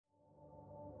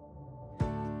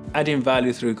Adding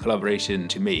value through collaboration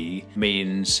to me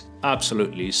means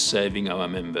absolutely serving our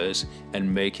members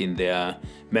and making their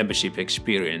membership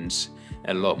experience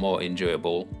a lot more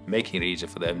enjoyable, making it easier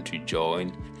for them to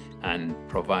join, and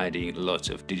providing lots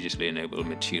of digitally enabled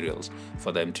materials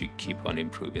for them to keep on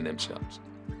improving themselves.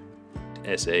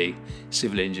 As a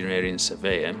civil engineering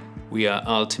surveyor, we are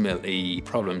ultimately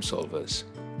problem solvers.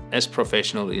 As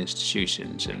professional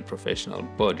institutions and professional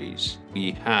bodies,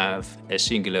 we have a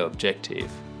singular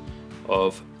objective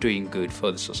of doing good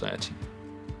for the society.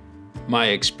 My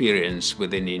experience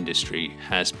within the industry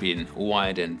has been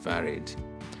wide and varied,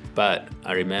 but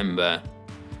I remember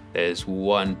there's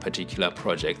one particular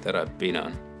project that I've been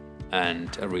on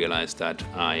and I realized that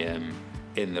I am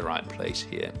in the right place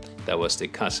here. That was the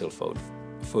Castleford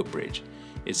footbridge.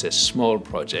 It's a small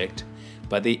project,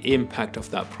 but the impact of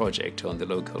that project on the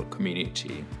local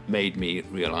community made me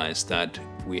realize that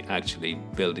we're actually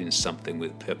building something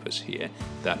with purpose here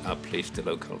that uplifts the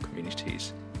local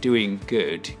communities. Doing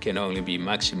good can only be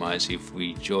maximized if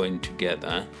we join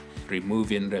together,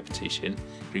 removing repetition,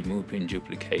 removing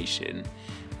duplication,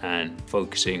 and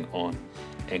focusing on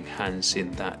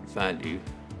enhancing that value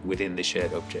within the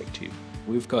shared objective.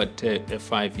 We've got a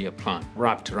 5-year plan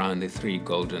wrapped around the 3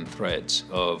 golden threads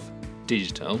of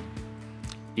digital,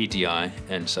 EDI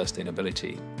and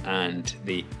sustainability, and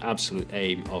the absolute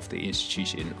aim of the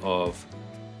institution of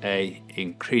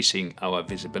increasing our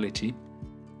visibility,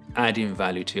 adding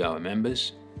value to our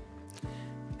members,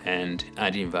 and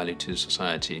adding value to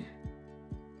society.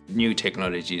 New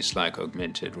technologies like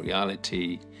augmented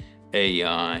reality,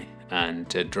 AI, and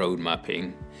drone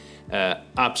mapping are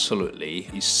absolutely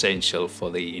essential for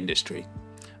the industry.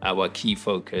 Our key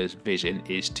focus vision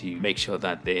is to make sure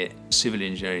that the civil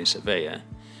engineering surveyor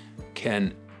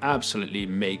can absolutely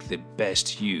make the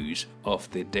best use of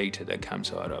the data that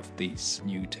comes out of these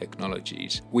new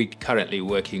technologies. We're currently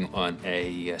working on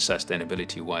a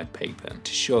sustainability white paper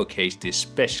to showcase the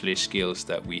specialist skills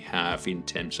that we have in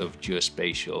terms of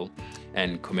geospatial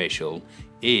and commercial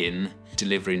in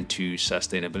delivering to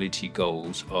sustainability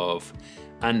goals of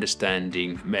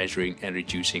understanding, measuring and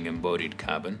reducing embodied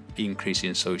carbon,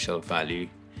 increasing social value,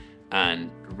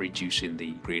 and reducing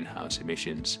the greenhouse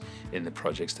emissions in the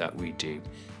projects that we do.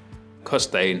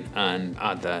 Costain and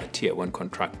other Tier 1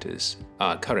 contractors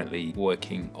are currently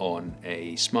working on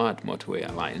a smart motorway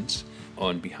alliance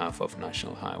on behalf of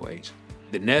National Highways.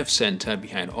 The nerve center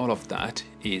behind all of that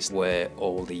is where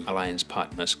all the alliance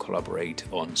partners collaborate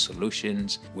on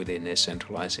solutions within a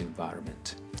centralized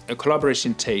environment. A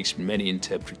collaboration takes many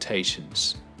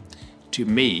interpretations. To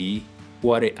me,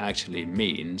 what it actually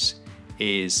means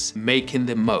is making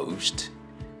the most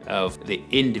of the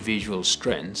individual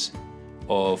strengths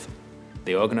of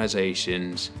the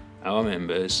organizations, our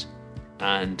members,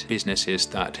 and businesses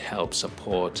that help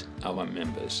support our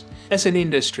members. As an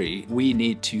industry, we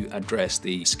need to address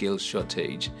the skills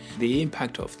shortage. The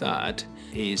impact of that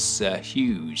is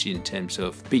huge in terms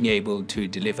of being able to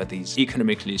deliver these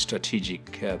economically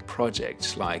strategic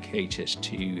projects like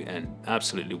HS2, and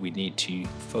absolutely we need to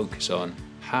focus on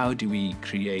how do we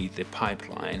create the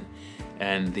pipeline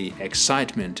and the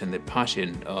excitement and the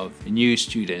passion of new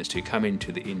students to come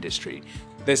into the industry.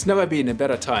 There's never been a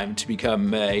better time to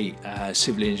become a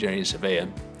civil engineering surveyor.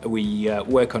 We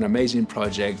work on amazing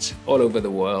projects all over the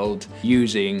world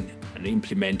using and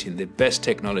implementing the best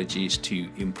technologies to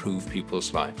improve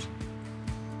people's lives.